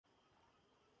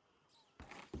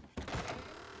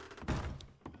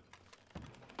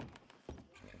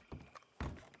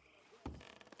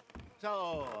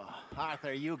So,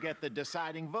 Arthur, you get the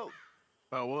deciding vote.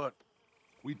 About what?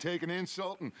 We take an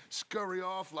insult and scurry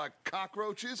off like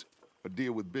cockroaches? Or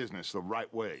deal with business the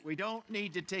right way? We don't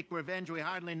need to take revenge. We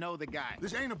hardly know the guy.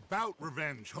 This ain't about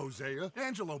revenge, Hosea.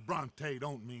 Angelo Bronte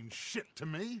don't mean shit to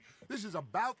me. This is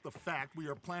about the fact we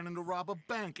are planning to rob a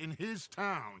bank in his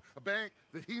town. A bank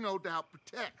that he no doubt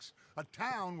protects. A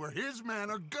town where his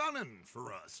men are gunning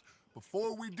for us.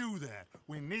 Before we do that,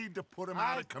 we need to put him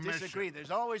out of commission. I disagree. There's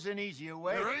always an easier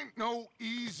way. There ain't no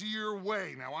easier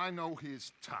way. Now, I know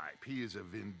his type. He is a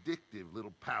vindictive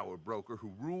little power broker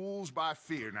who rules by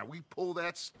fear. Now, we pull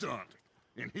that stunt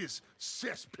in his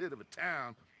cesspit of a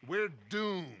town, we're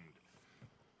doomed.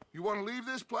 You want to leave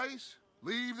this place?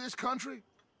 Leave this country?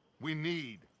 We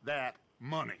need that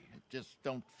money. Just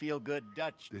don't feel good,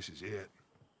 Dutch. This is it.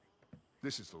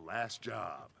 This is the last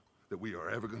job that we are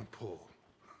ever going to pull.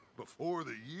 Before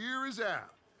the year is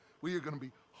out, we are going to be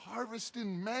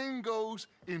harvesting mangoes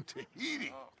in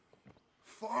Tahiti.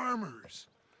 Farmers.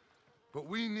 But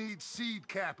we need seed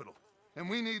capital, and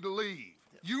we need to leave.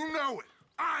 You know it.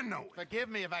 I know it. Forgive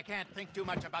me if I can't think too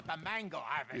much about the mango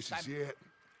harvest. This is it.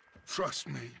 Trust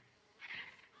me.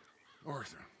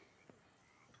 Arthur.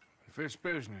 If it's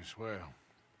business, well,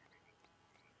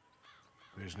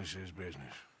 business is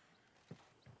business.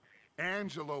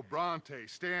 Angelo Bronte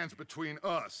stands between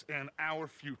us and our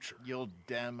future. You'll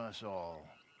damn us all.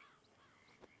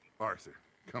 Arthur,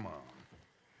 come on.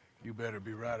 You better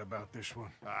be right about this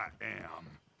one. I am.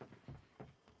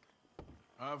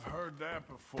 I've heard that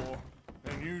before,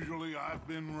 and usually I've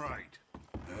been right.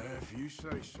 If you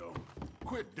say so.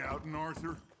 Quit doubting,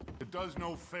 Arthur. It does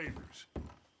no favors.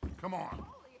 Come on.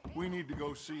 We need to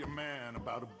go see a man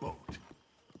about a boat.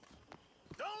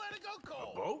 Don't let it go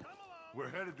cold. A boat? We're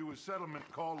headed to a settlement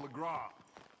called Le Gras.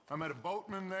 I met a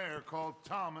boatman there called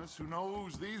Thomas who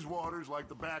knows these waters like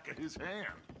the back of his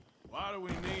hand. Why do we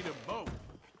need a boat?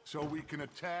 So we can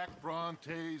attack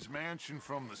Bronte's mansion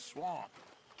from the swamp.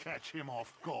 Catch him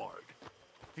off guard.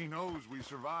 He knows we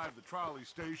survived the trolley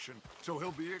station, so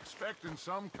he'll be expecting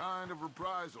some kind of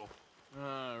reprisal.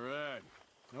 All right.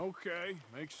 Okay,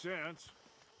 makes sense.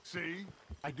 See?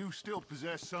 I do still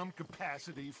possess some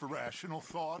capacity for rational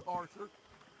thought, Arthur.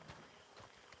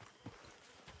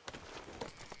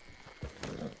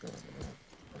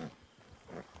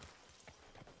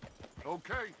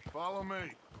 Okay, follow me.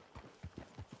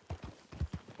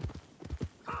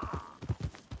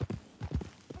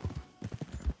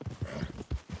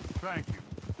 Thank you.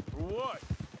 For what?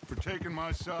 For taking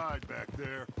my side back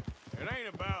there. It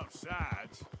ain't about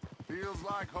sides. Feels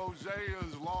like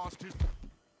Hosea's lost his...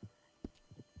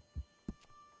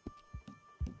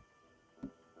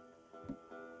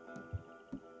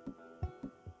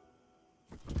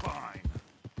 Fine.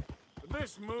 But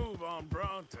this move on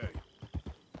Bronte,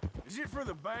 is it for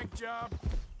the bank job?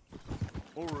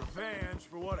 Or revenge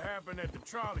for what happened at the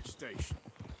trolley station?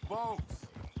 Both.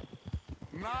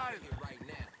 Neither. Right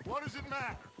now. What does it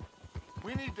matter?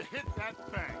 We need to hit that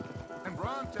bank. And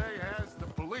Bronte has the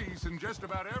police and just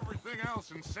about everything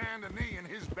else in Saint Denis in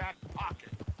his back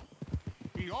pocket.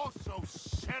 He also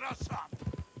set us up.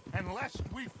 And lest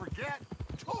we forget,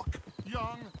 took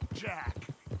young Jack.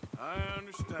 I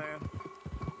understand.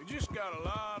 We just got a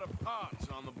lot of pots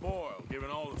on the boil,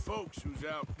 given all the folks who's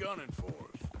out gunning for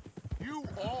us. You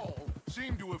all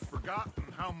seem to have forgotten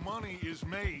how money is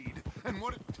made and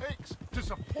what it takes to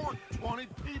support 20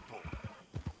 people.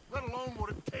 Let alone what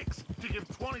it takes to give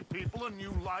 20 people a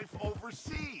new life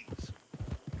overseas.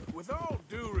 With all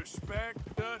due respect,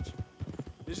 Dutch,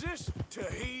 is this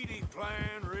Tahiti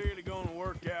plan really gonna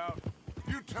work out?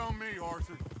 You tell me,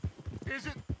 Arthur. Is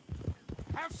it?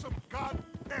 Have some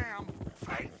goddamn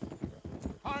faith.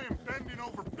 I am bending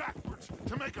over backwards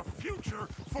to make a future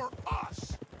for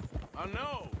us. I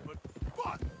know, but...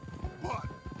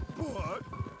 But?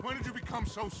 When did you become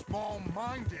so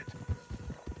small-minded?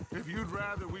 If you'd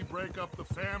rather we break up the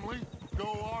family,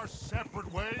 go our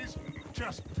separate ways,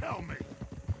 just tell me.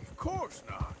 Of course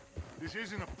not. This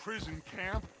isn't a prison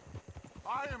camp.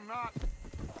 I am not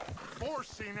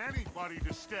forcing anybody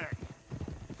to stay.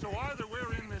 So either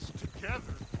we're in this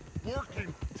together,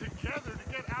 working together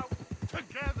to get out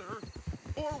together,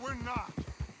 or we're not.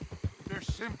 There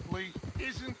simply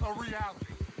isn't a reality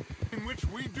in which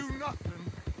we do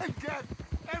nothing and get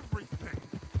everything.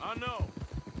 I know.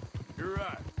 You're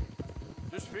right.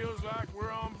 Just feels like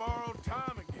we're on borrowed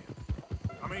time again.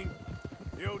 I mean,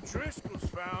 the O'Driscolls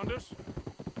found us.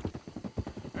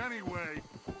 Anyway,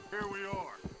 here we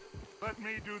are. Let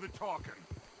me do the talking.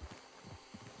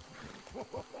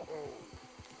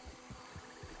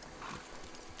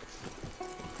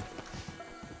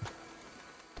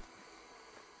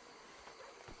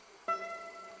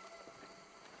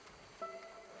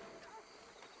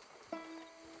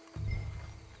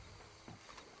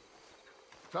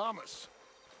 Thomas,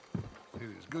 it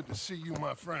is good to see you,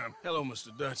 my friend. Hello,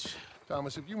 Mr. Dutch.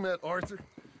 Thomas, have you met Arthur?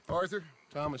 Arthur,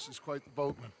 Thomas is quite the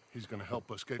boatman. He's gonna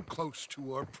help us get close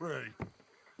to our prey.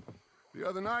 The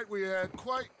other night we had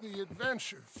quite the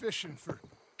adventure fishing for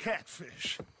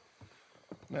catfish.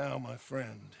 Now, my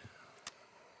friend,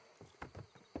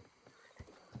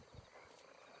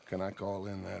 can I call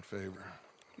in that favor?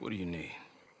 What do you need?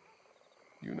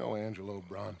 You know Angelo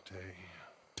Bronte.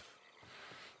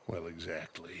 Well,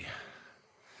 exactly.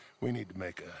 We need to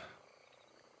make a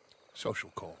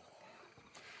social call.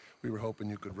 We were hoping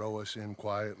you could row us in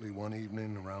quietly one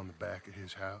evening around the back of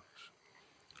his house.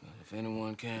 Well, if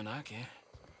anyone can, I can.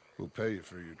 We'll pay you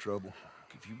for your trouble.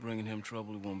 If you bringing him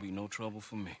trouble, it won't be no trouble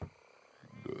for me.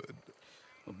 Good.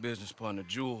 My business partner,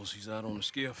 Jules, he's out on the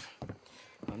skiff.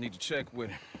 I need to check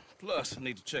with him. Plus, I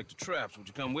need to check the traps. Would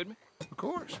you come with me? Of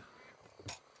course.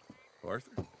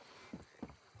 Arthur?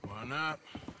 Why not?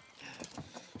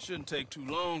 Shouldn't take too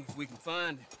long if we can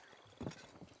find him.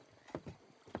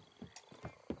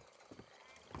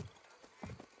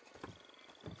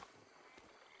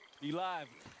 Be lively.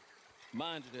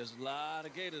 Mind you, there's a lot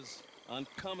of gators.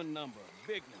 Uncommon number.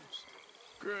 Big ones.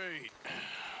 Great.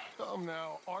 Come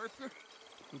now, Arthur.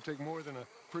 It'll take more than a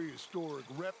prehistoric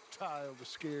reptile to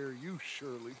scare you,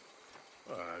 surely.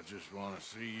 I just want to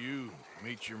see you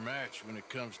meet your match when it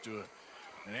comes to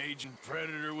an aging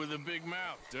predator with a big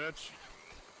mouth, Dutch.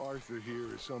 Arthur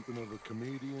here is something of a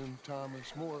comedian,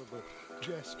 Thomas. More of a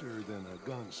jester than a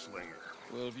gunslinger.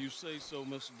 Well, if you say so,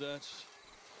 Mr. Dutch.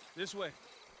 This way.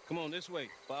 Come on, this way.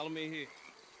 Follow me here.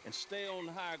 And stay on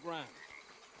the higher ground.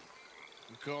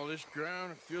 You call this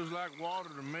ground? It feels like water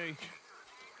to me.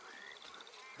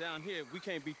 Down here, we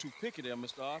can't be too picky there,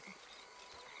 Mr. Arthur.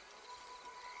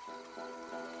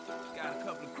 Got a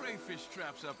couple of crayfish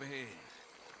traps up ahead.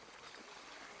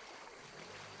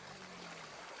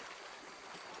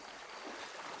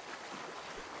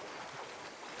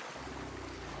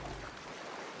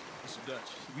 Mr.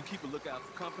 Dutch, you keep a lookout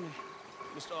for company.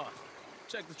 Mr. Arthur,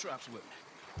 check the traps with me.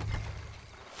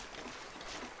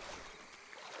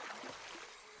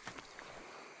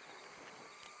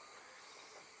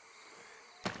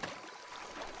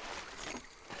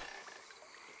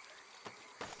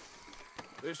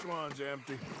 This one's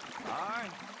empty. All right.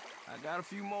 I got a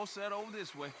few more set over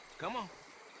this way. Come on.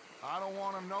 I don't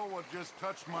want to know what just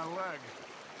touched my leg.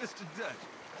 Mr. Dutch,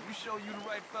 you sure you the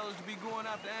right fellas to be going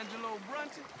after Angelo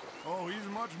Bronte? Oh, he's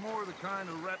much more the kind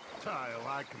of reptile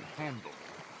I can handle.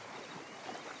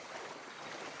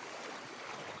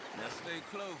 Now stay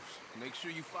close. Make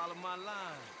sure you follow my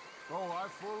line. Oh, I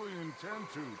fully intend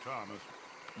to, Thomas.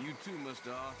 You too,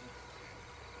 Mr. Arthur.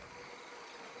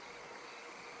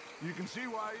 You can see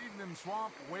why eating in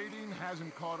swamp wading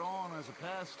hasn't caught on as a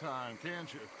pastime,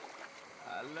 can't you?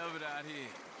 I love it out here.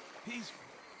 Peaceful.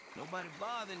 Nobody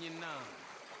bothering you now.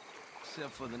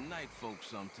 Except for the night folk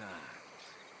sometimes.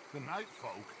 The night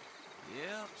folk?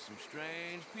 Yep, some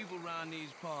strange people around these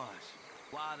parts.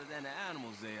 Wilder than the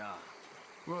animals they are.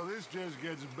 Well, this just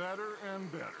gets better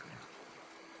and better.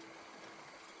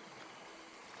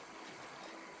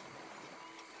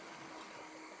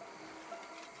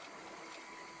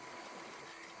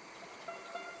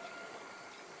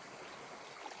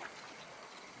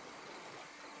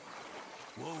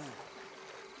 Whoa.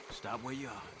 Stop where you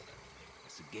are.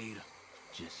 It's a gator.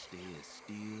 Just stay as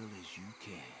still as you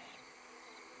can.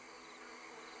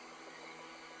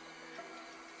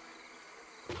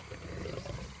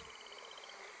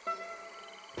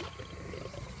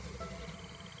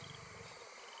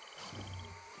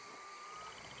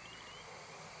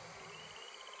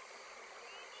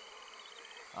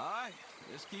 All right,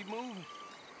 let's keep moving.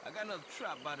 I got another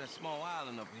trap by that small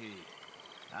island up here.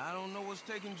 I don't know what's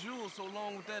taking Jules so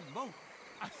long with that boat.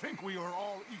 I think we are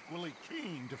all equally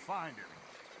keen to find him.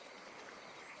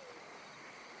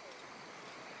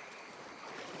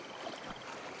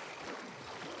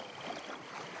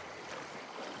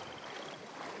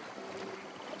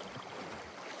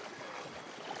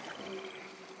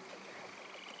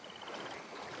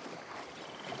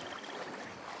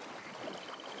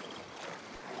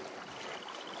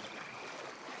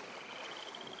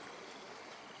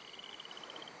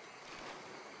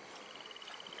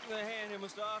 Give me a hand here,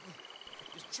 Mr. Arthur.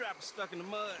 This trap is stuck in the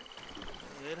mud.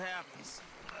 It happens.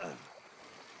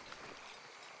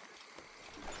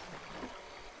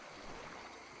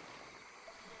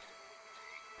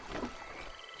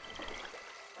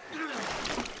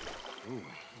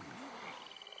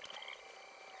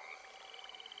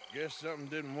 Guess something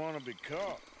didn't want to be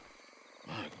caught.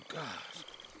 My gosh.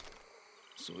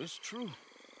 So it's true.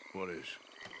 What is?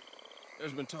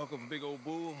 There's been talk of a big old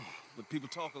bull, but people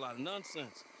talk a lot of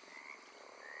nonsense.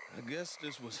 I guess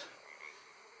this was...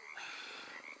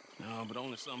 No, but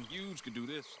only something huge could do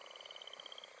this.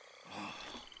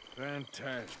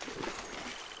 Fantastic.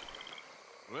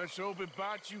 Let's hope it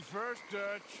bites you first,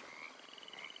 Dutch.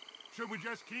 Should we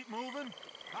just keep moving?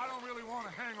 I don't really want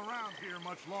to hang around here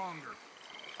much longer.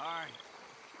 All right.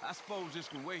 I suppose this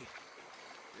can wait.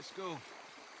 Let's go.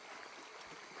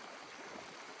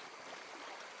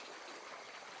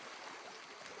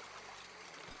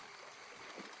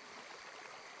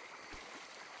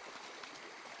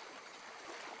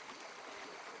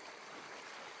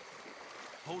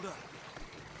 Hold up.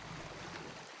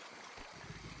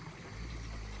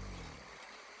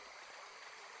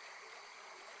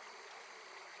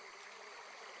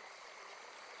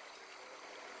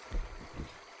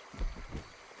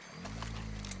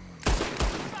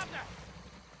 Stop that!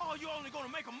 Oh, you're only gonna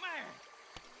make 'em mad.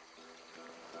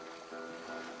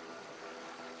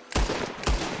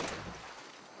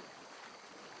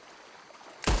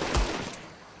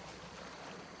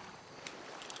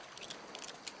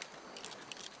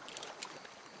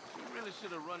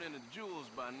 Should have run into Jules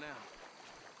by now.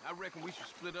 I reckon we should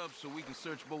split up so we can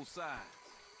search both sides.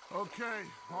 Okay,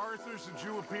 Arthur, since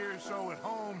you appear so at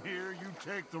home here, you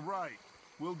take the right.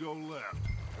 We'll go left.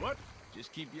 What?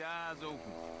 Just keep your eyes open.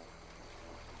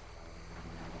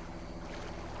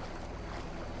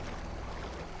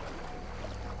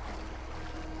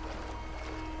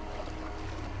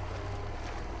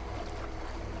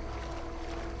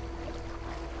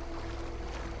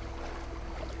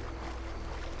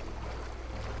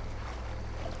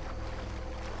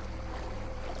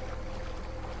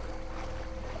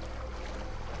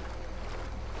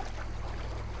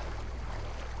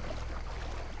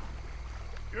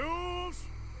 Jules?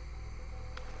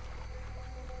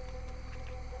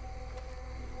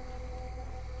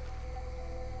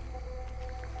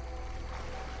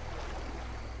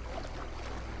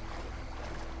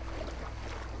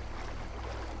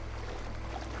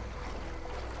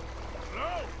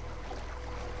 Hello?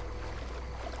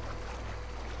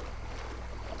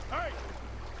 Hey!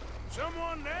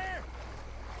 Someone there?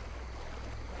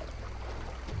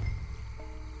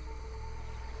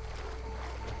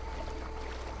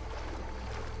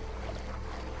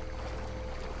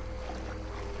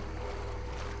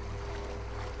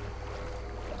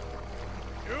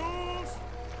 Jules?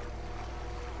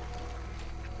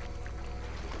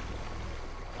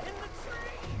 In the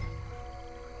tree!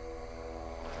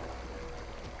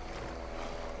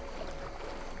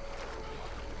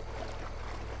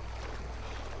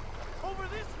 Over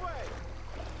this way!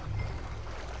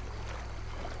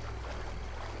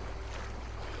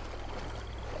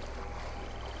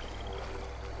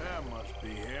 That must be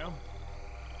him.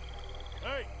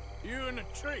 Hey, you in the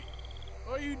tree.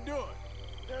 What are you doing?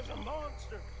 There's a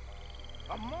monster.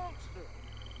 A monster.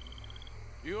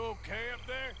 You okay up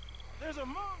there? There's a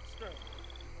monster.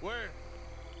 Where?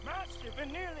 Mastiff, it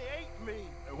nearly ate me.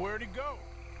 Where'd he go?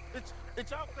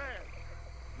 It's out there.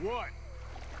 What?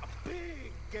 A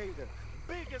big gator.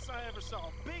 Biggest I ever saw.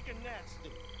 Big and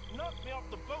nasty. Knocked me off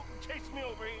the boat and chased me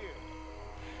over here.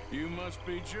 You must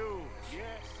be Jules.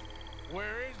 Yes.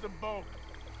 Where is the boat?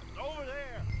 Over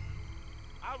there.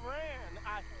 I ran.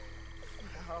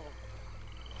 Oh.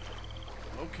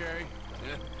 Okay.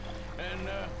 And,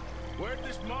 where'd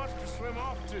this monster swim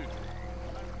off to?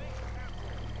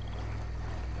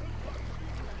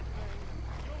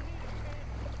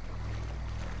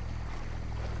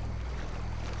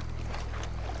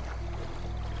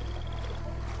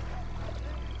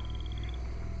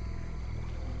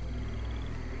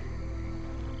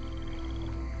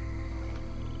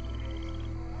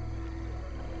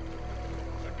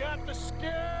 I got the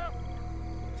skiff.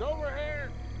 It's over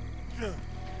here.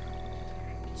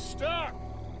 Stuck!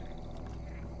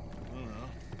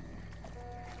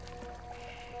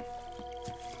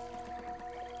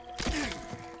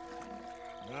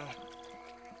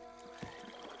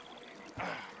 I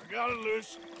got it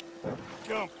loose.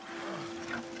 Come.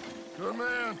 Good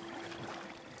man.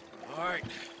 All right,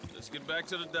 let's get back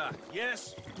to the dock.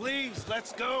 Yes, please,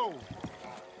 let's go.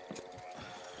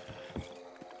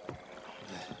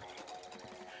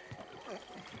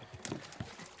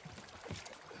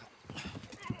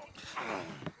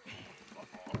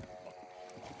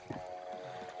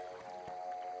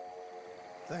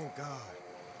 Thank God.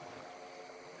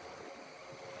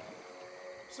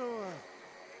 So,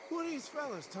 who are these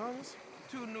fellas, Thomas?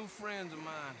 Two new friends of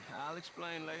mine. I'll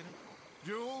explain later.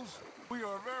 Jules, we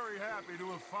are very happy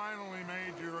to have finally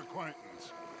made your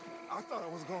acquaintance. I thought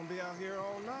I was gonna be out here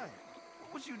all night.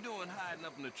 What you doing hiding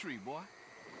up in the tree, boy?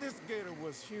 This gator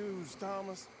was huge,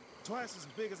 Thomas. Twice as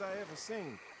big as I ever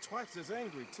seen. Twice as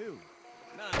angry, too.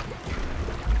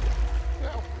 None.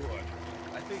 Now what?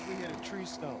 I think we hit a tree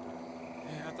stump.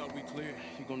 Yeah, I thought we cleared.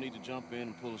 You're gonna need to jump in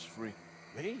and pull us free.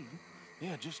 Me?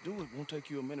 Yeah, just do it. Won't take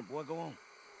you a minute, boy. Go on.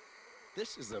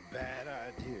 This is a bad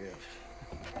idea.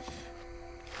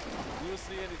 You'll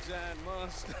see any giant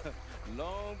monster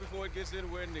long before it gets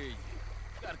anywhere near you.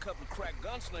 Got a couple of crack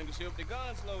gunslingers here with their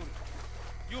guns loaded.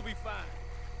 You'll be fine.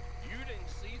 You didn't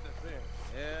see the thing.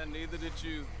 Yeah, neither did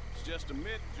you. It's just a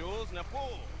myth, Jules. Now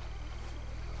pull.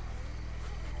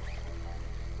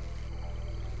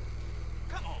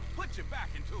 Come on, put your back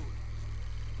into it.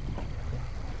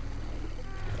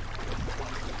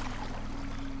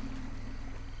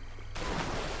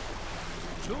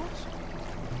 Jules?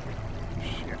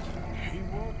 Shit. He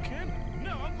won't kill him.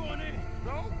 No, I'm going in.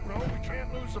 No, we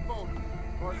can't lose the boat.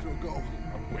 Arthur will go.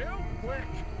 Will? Quick.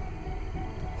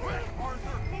 Quick,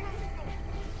 Arthur!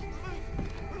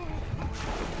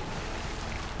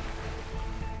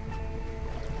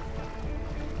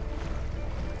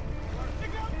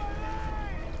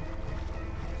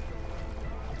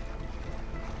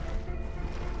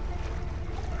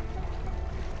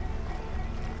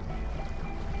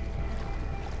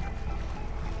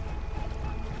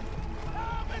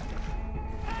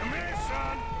 Come here,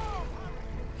 son.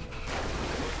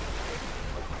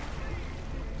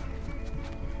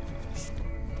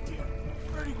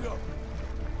 Where'd he go?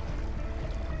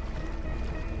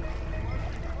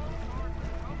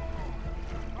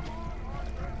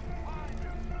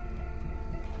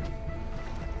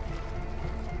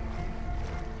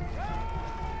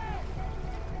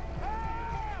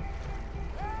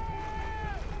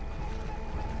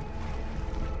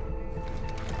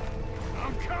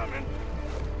 I'm coming.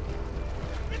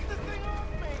 Get the thing off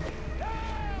me!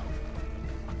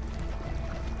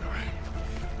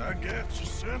 I got you,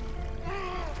 son.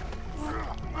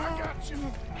 I got you.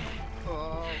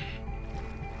 Oh,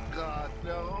 God,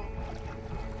 no.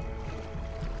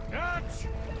 Dutch!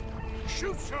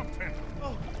 Shoot something!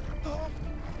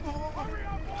 Hurry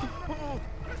up, Arthur!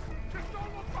 Just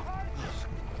don't look behind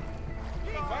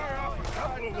you! Fire off a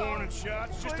couple of warning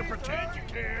shots just to pretend you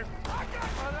care. I got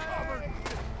you covered!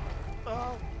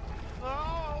 Oh,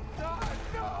 God,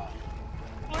 no!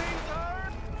 Please,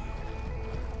 hurt!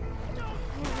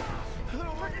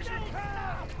 Quick as you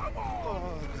can! Come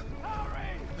on!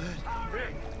 Hurry!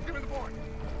 Here, give me the boy!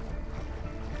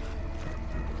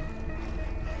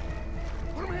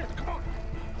 Put him here, come on!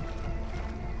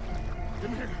 Give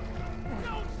him here!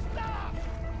 Don't stop!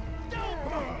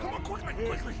 Come on, quickly,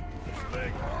 quickly! This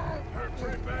leg hurt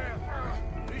pretty bad.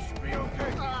 This should be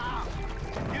okay.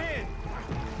 Get in!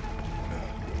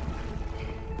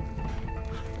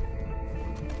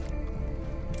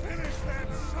 Finish that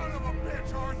son of a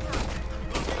bitch, Arthur!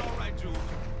 It'll be all right, Jules.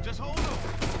 Just hold on.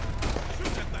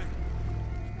 Shoot that thing.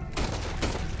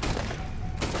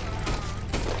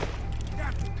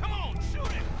 Come on,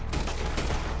 shoot it.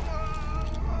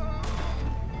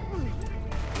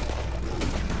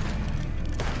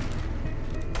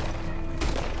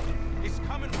 It's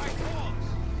coming right for us.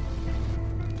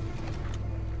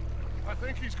 I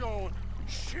think he's going.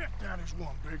 Shit, that is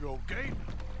one big old gate.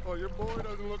 Oh, your boy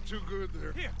doesn't look too good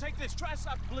there. Here, take this. Try to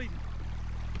stop the bleeding.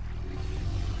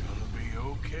 Gonna be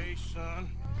okay,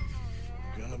 son.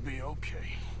 Gonna be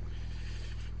okay.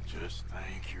 Just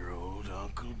thank your old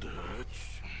Uncle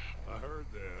Dutch. I heard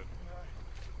that.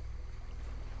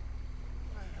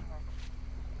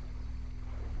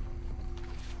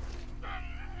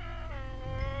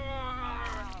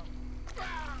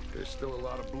 There's still a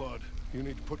lot of blood. You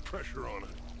need to put pressure on it.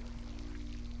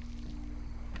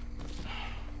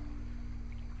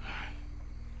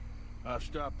 I've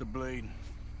stopped the bleeding.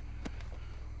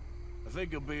 I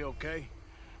think he'll be okay.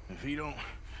 If he don't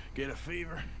get a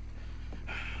fever.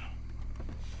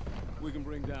 We can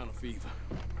bring down a fever.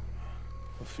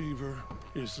 A fever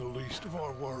is the least of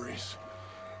our worries.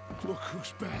 Look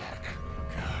who's back.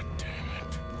 God damn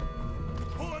it.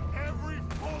 Put every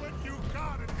bullet you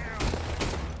got in him!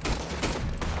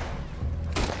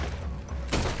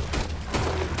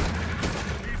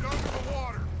 He's under the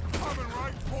water, coming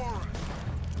right for us.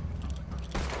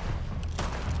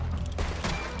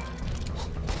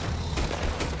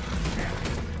 Shit!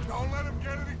 Don't let him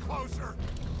get any closer.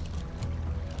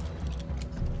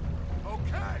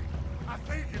 Okay, I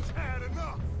think it's had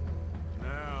enough.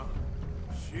 Now,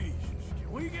 Jesus,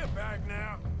 can we get back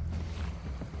now?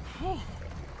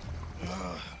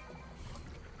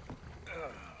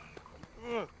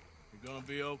 You're gonna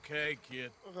be okay,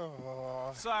 kid.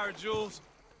 Sorry, Jules.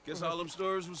 Guess all them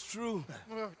stories was true.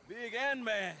 Big and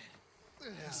mad.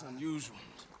 That's unusual.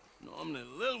 Normally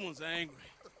the little ones are angry.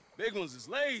 Big ones is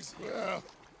lazy. Well,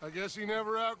 I guess he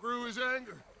never outgrew his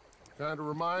anger. Kinda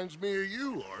reminds me of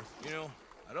you, Arthur. You know,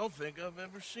 I don't think I've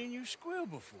ever seen you squeal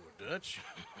before, Dutch.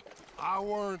 I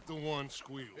weren't the one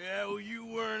squealing. Yeah, well, you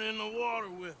weren't in the water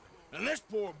with her. And this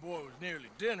poor boy was nearly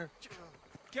dinner.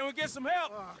 Can we get some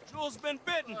help? Jules been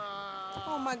bitten.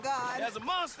 Oh, my God. There's a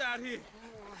monster out here.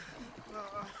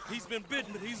 He's been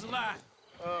bitten, but he's alive.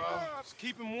 Just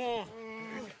keep him warm.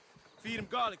 Feed him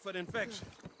garlic for the infection.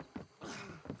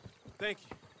 Thank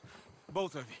you.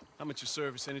 Both of you. I'm at your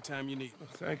service anytime you need.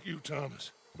 Thank you,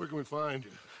 Thomas. Where can we find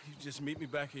you? You just meet me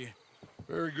back here.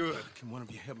 Very good. Can one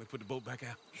of you help me put the boat back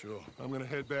out? Sure. I'm gonna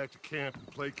head back to camp and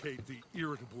placate the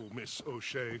irritable Miss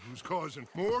O'Shea, who's causing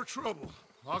more trouble.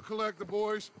 I'll collect the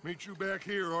boys. Meet you back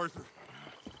here, Arthur.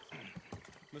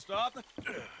 Mr. Arthur?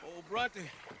 Old Brunty.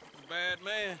 Bad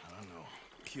man. I know.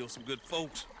 Killed some good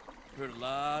folks. Hurt a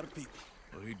lot of people.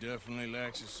 Well, he definitely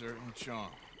lacks a certain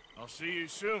charm. I'll see you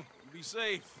soon. Be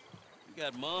safe. We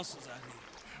got monsters out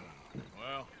here.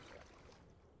 Well...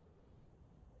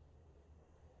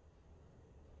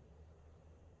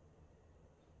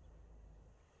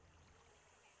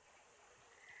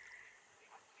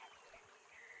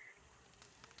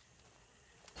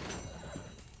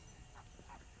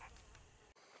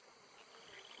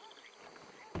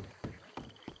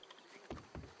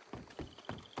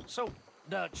 So,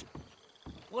 Dutch,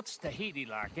 what's Tahiti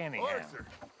like anyhow? Arthur,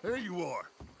 there you are.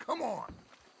 Come on.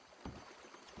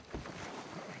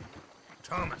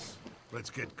 Thomas, let's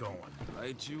get going.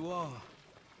 Right you are.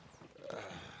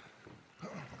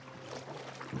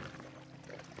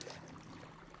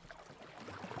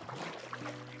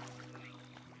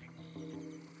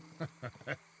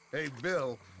 Hey,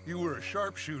 Bill, you were a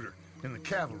sharpshooter in the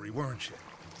cavalry, weren't you?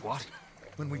 What?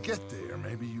 When we get there,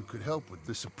 maybe you could help with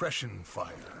the suppression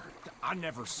fire. I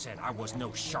never said I was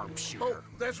no sharpshooter. Oh,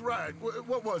 that's right.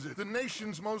 What was it? The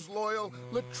nation's most loyal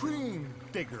latrine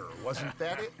digger, wasn't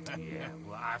that it? Yeah,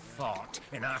 well, I fought,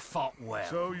 and I fought well.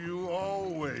 So you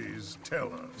always tell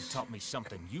You us. taught me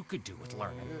something you could do with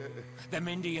learning. Them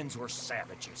Indians were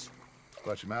savages.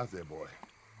 Watch him out there, boy.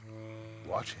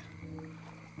 Watch it.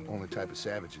 Only type of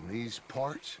savage in these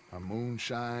parts are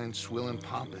moonshine, swilling,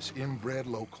 pompous, inbred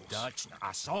locals. Dutch,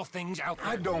 I saw things out there.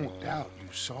 I don't doubt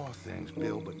you saw things,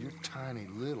 Bill, but your tiny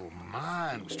little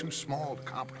mind was too small to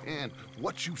comprehend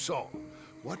what you saw.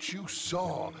 What you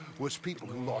saw was people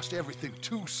who lost everything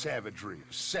to savagery.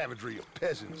 Savagery of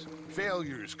peasants.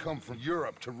 Failures come from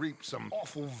Europe to reap some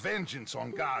awful vengeance on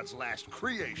God's last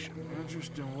creation.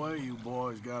 Interesting way you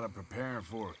boys gotta prepare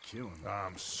for a killing.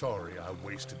 I'm sorry I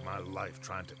wasted my life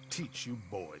trying to teach you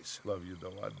boys. Love you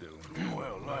though, I do.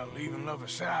 Well, leaving love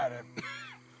aside,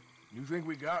 you think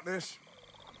we got this?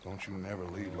 Don't you never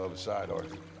leave love aside,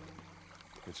 Arthur.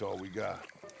 It's all we got.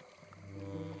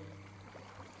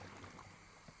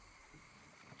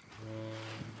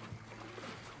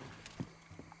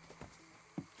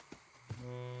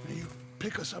 Now you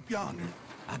pick us up yonder.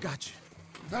 I got you.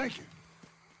 Thank you.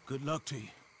 Good luck to you.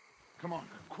 Come on,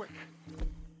 quick.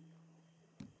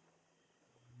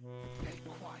 Hey,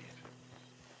 quiet.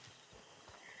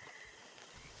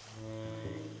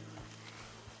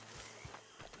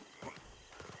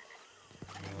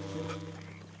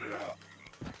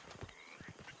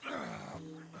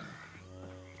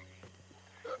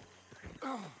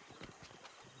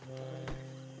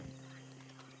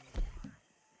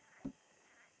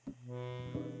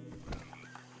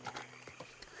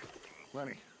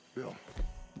 Lenny, Bill,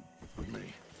 with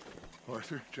me.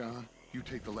 Arthur, John, you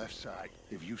take the left side.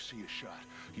 If you see a shot,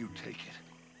 you take it.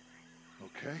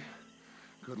 Okay?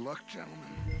 Good luck, gentlemen.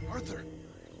 Arthur,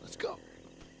 let's go.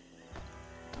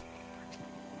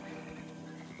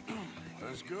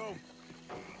 Let's go.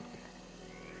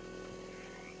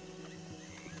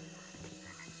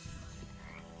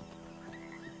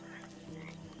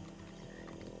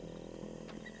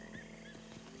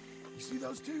 You see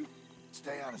those two?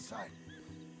 Stay out of sight.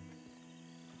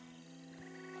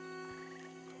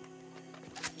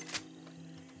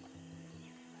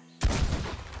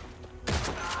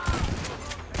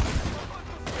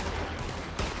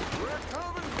 We're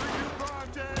coming for you,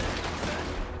 Bronte!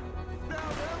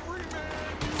 Down every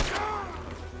man you got!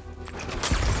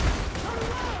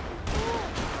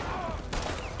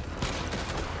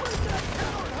 Where's that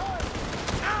coward hide?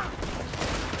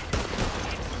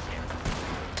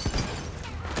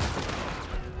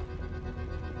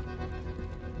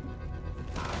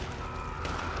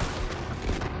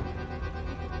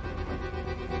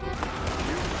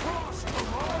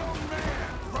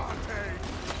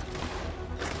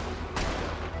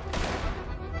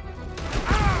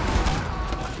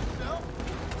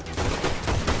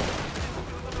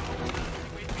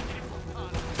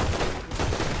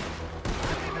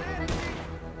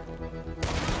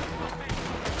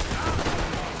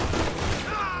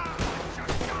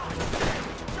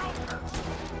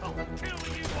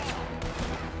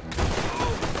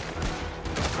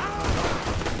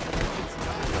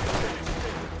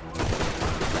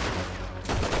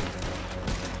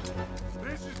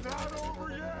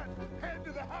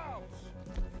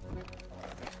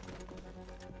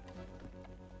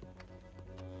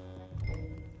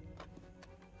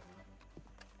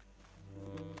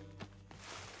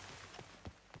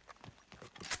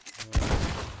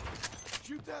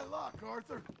 Shoot that lock,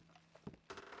 Arthur.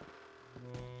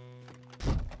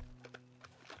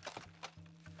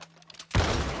 Good.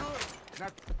 Now,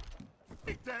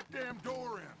 kick that damn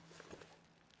door in.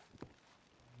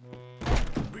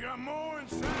 We got more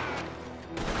inside.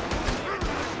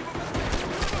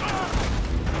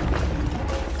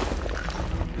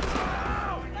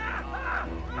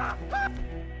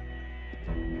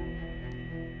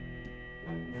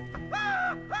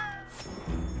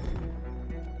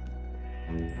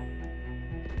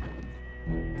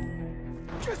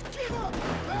 Just give up,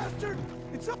 bastard!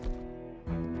 It's up.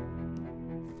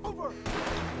 Over.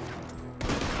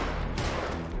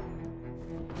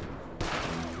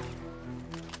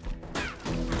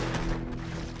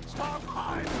 Stop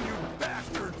hiding, you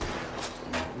bastard!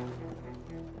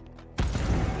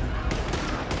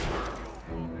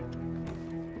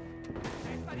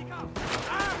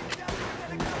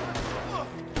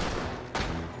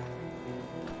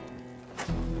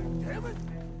 Damn it!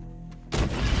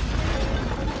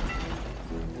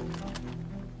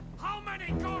 How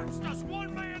many guards does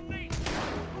one man need?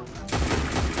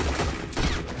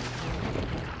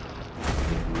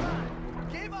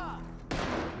 Give up!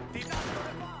 Ti danno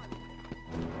le mani!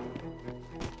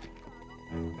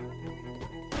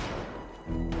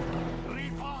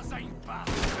 Riposa in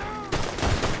pace.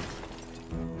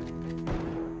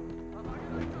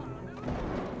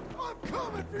 I'm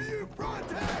coming for you,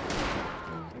 Bronte!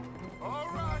 All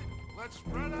right, let's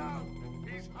spread out.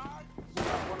 He's hot. We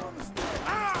got one on the stairs.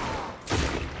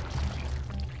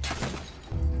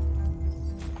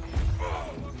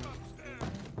 Look upstairs.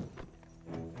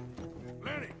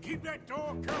 Lenny, keep that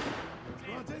door covered.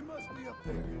 Bronte must be up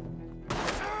there.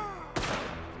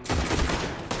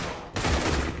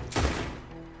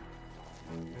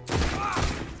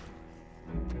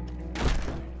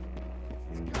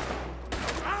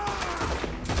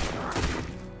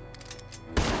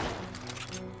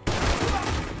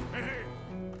 Hey, hey.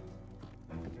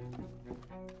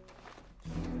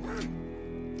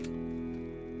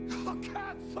 Oh,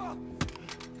 cazzo!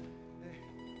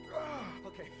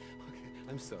 Okay,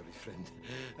 I'm sorry, friend.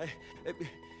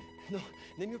 No,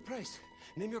 name your price.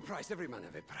 Name your price. Every man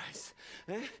have a price.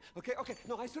 Eh? Okay,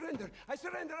 no, I surrender.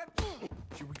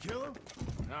 Should we kill him?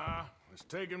 Nah, let's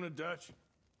take him to Dutch.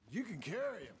 You can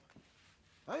carry him.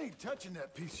 I ain't touching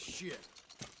that piece of shit.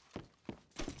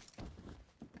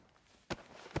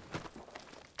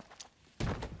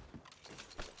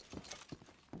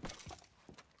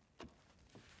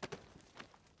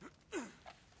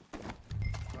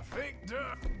 I think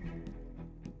Dutch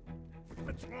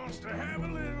wants to have a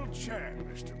little chat,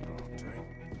 Mr. Bronte.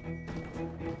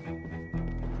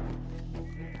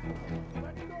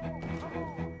 Let's go! Come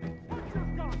on! Put your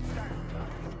guns down!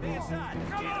 Stay inside!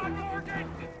 Come on, Morgan!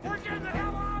 We're getting the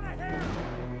hell out of here!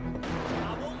 I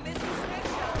won't miss this next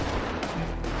shot.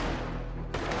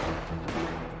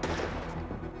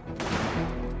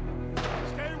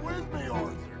 Stay with me,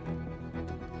 Arthur.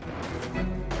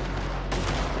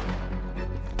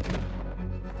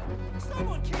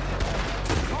 Someone kill him!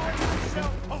 Call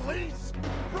yourself police!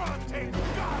 Bronte,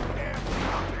 goddamn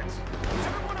puppets!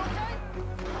 Everyone okay?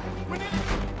 We need to...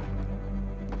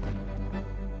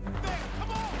 There,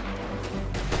 come on!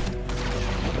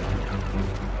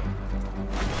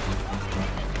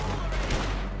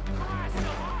 Christ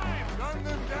alive! Gun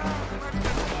them down and let them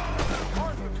go!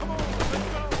 Arthur, come on, let's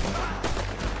go!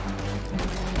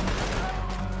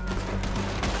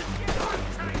 I'm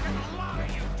taking a lot of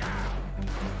you down!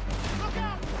 Look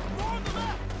out! We're on the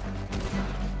left!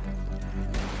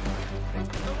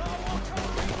 The law won't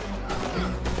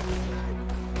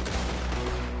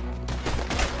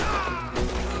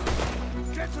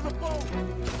Get to the boat!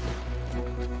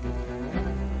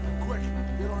 Quick,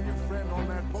 get on your friend on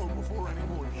that boat before any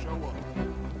more show up.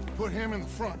 Put him in the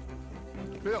front.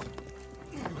 Bill,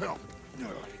 you help. You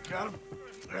got him?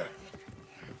 There.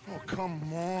 Oh,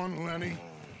 come on, Lenny.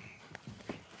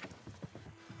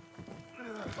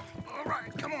 All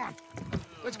right, come on.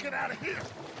 Let's get out of here.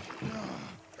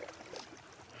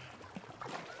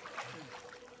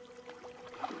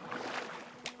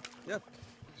 Yep.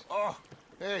 Oh,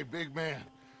 hey, big man.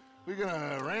 We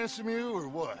gonna ransom you or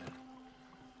what?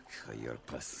 You're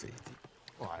pathetic.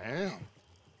 Well, I am.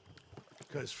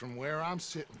 Because from where I'm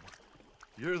sitting,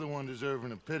 you're the one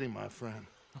deserving of pity, my friend.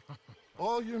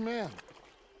 All your men,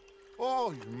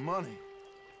 all your money,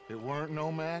 it weren't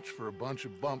no match for a bunch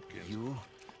of bumpkins. You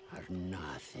are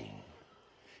nothing.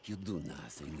 You do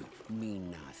nothing. You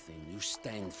mean nothing. You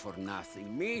stand for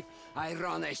nothing. Me, I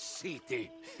run a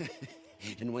city.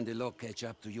 And when the law catch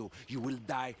up to you, you will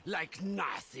die like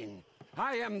nothing.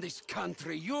 I am this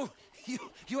country. You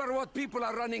are what people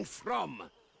are running from.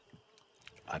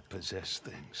 I possess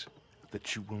things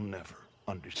that you will never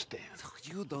understand.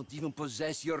 You don't even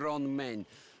possess your own men.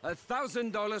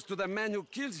 $1,000 to the man who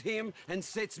kills him and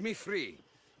sets me free.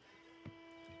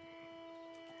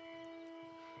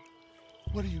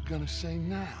 What are you gonna say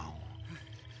now?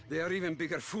 They are even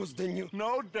bigger fools than you.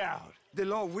 No doubt. The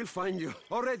law will find you.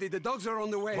 Already, the dogs are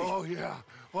on the way. Oh, yeah.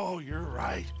 Oh, you're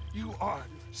right. You are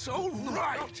so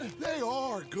right. They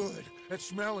are good at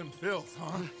smelling filth,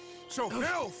 huh? So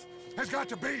filth has got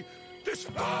to be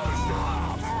disposed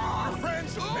of. Our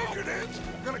friends the Pinkertons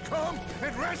are gonna come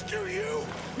and rescue you,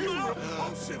 you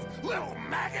repulsive little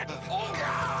maggot.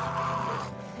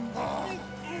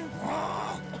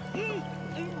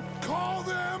 Call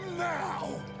them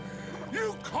now.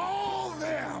 You call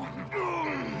them.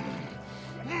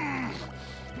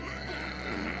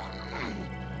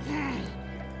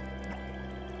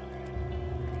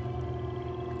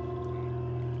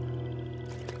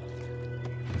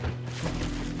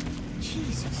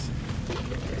 Jesus.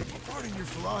 Part of your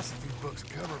philosophy books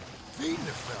cover feeding a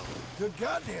fella to a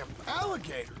goddamn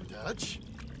alligator, Dutch.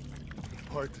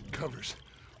 Part that covers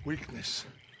weakness.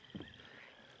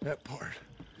 That part.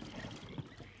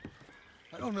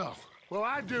 I don't know. Well,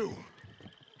 I do.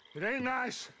 It ain't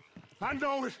nice. I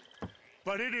know it.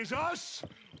 But it is us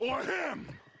or him.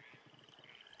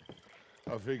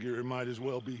 I figure it might as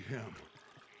well be him.